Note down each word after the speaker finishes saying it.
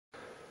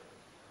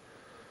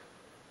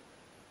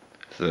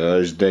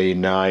Thursday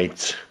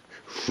night,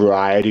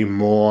 Friday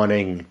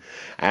morning,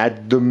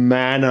 at the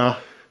Manor.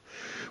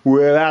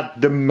 We're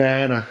at the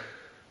Manor.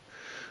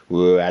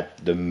 We're at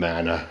the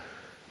Manor.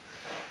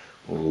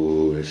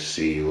 Oh, let's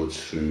see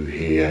what's through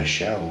here,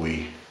 shall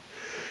we?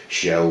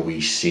 Shall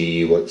we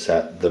see what's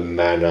at the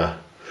Manor?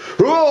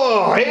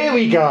 Oh, here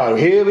we go,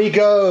 here we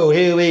go,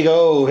 here we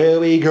go, here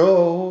we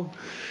go.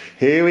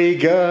 Here we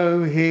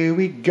go, here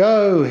we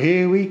go,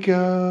 here we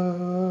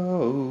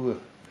go.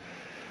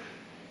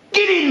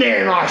 Get in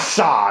there, my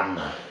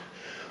son!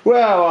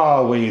 Where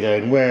are we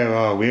then? Where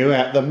are we? We're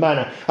at the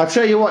Manor. I'll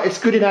tell you what, it's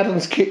good in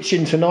Adam's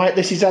kitchen tonight.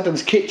 This is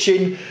Adam's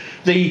kitchen,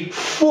 the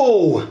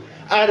full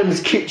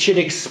Adam's kitchen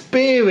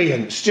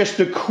experience.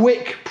 Just a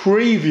quick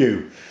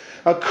preview.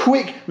 A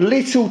quick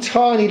little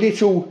tiny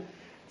little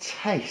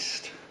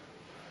taste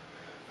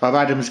of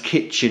Adam's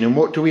kitchen. And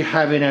what do we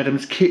have in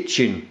Adam's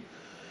kitchen?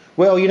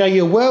 Well, you know,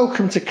 you're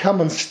welcome to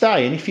come and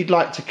stay. And if you'd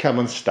like to come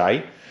and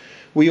stay,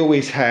 we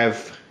always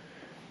have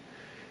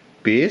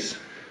beers.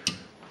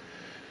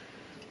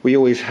 We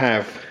always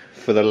have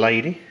for the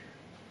lady,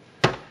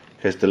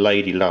 because the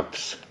lady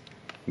loves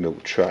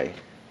milk tray.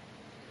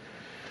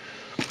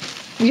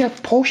 We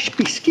have posh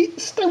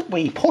biscuits, don't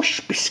we? Posh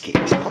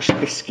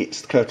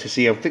biscuits,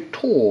 courtesy of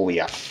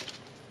Victoria.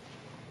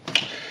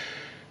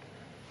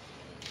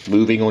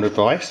 Moving on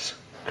advice,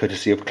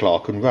 courtesy of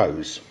Clark and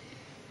Rose.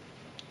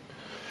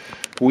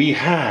 We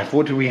have,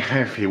 what do we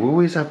have here? We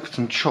always have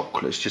some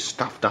chocolates just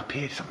stuffed up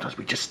here. Sometimes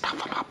we just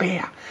stuff them up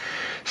here.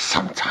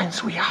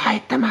 Sometimes we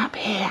hide them up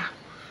here.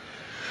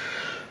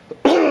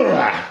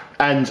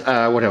 And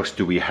what else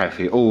do we have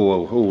here?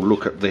 Oh,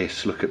 look at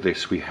this, look at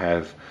this. We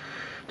have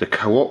the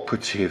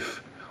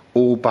cooperative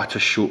all butter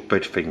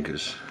shortbread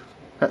fingers.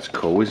 That's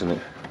cool, isn't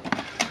it?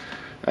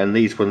 And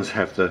these ones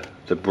have the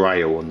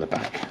braille on the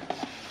back.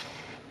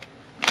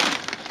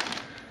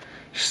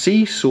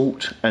 Sea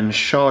salt and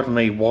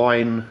Chardonnay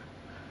wine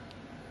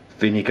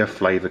vinegar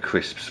flavour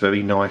crisps.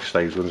 Very nice,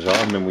 those ones are.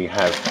 And then we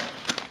have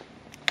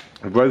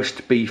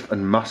roast beef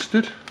and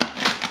mustard.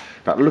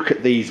 But look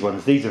at these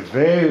ones. These are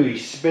very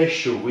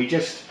special. We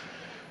just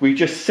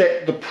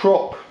set the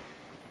prop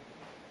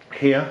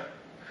here.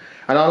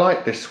 And I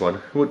like this one.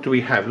 What do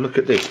we have? Look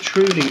at this.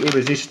 Truly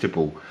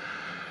irresistible.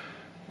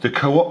 The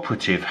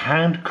cooperative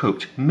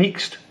hand-cooked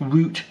mixed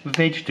root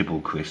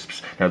vegetable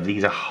crisps. Now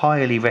these are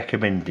highly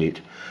recommended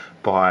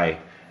by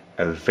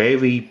a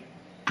very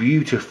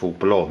beautiful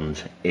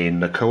blonde in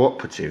the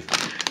cooperative.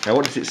 Now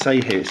what does it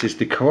say here? It says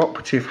the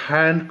cooperative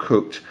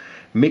hand-cooked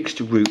mixed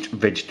root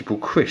vegetable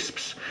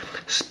crisps,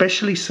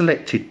 specially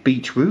selected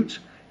beetroot,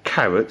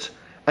 carrot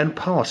and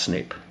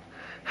parsnip,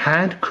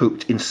 hand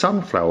cooked in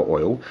sunflower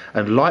oil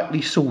and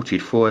lightly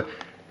salted for a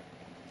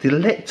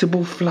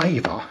delectable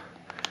flavour.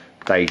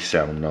 They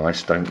sound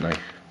nice, don't they?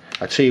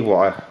 I tell you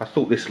what, I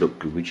thought this looked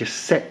good. We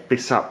just set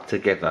this up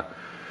together.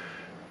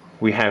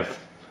 We have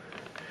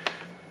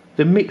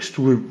the mixed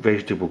root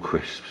vegetable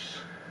crisps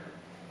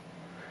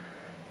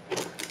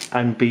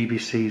and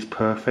BBC's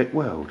Perfect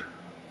World.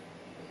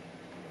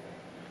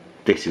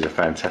 This is a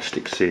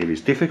fantastic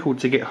series, difficult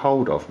to get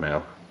hold of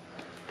now.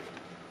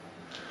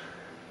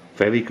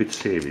 Very good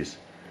series.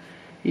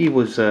 He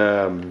was,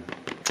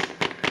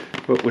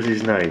 what was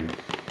his name?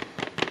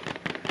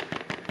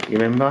 You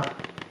remember?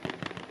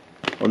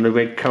 On the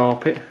red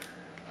carpet?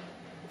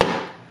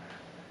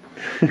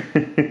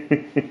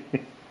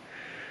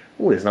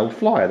 Oh, there's an old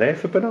flyer there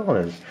for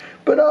bananas.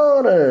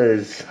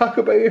 Bananas!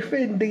 Huckleberry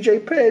Finn, DJ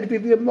Ped,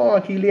 Vivian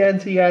Markey,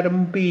 Leanti,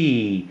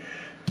 AdamB.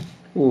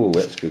 Oh,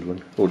 that's a good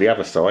one. Oh, the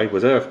other side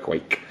was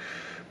Earthquake.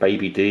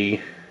 Baby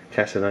D,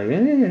 Casanova.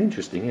 Yeah,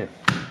 interesting, yeah.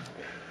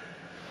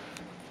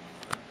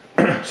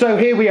 So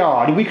here we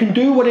are, and we can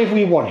do whatever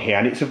we want here,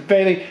 and it's a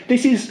very,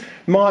 this is,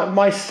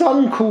 my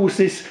son calls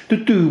this the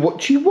do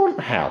what you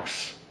want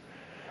house.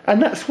 And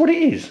that's what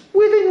it is,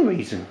 within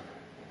reason.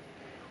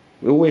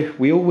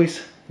 We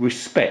always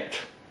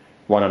respect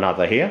one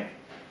another here,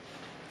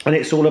 and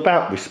it's all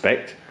about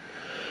respect.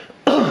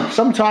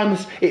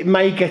 Sometimes it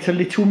may get a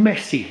little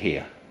messy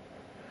here.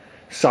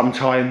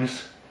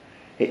 Sometimes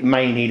it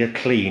may need a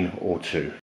clean or two.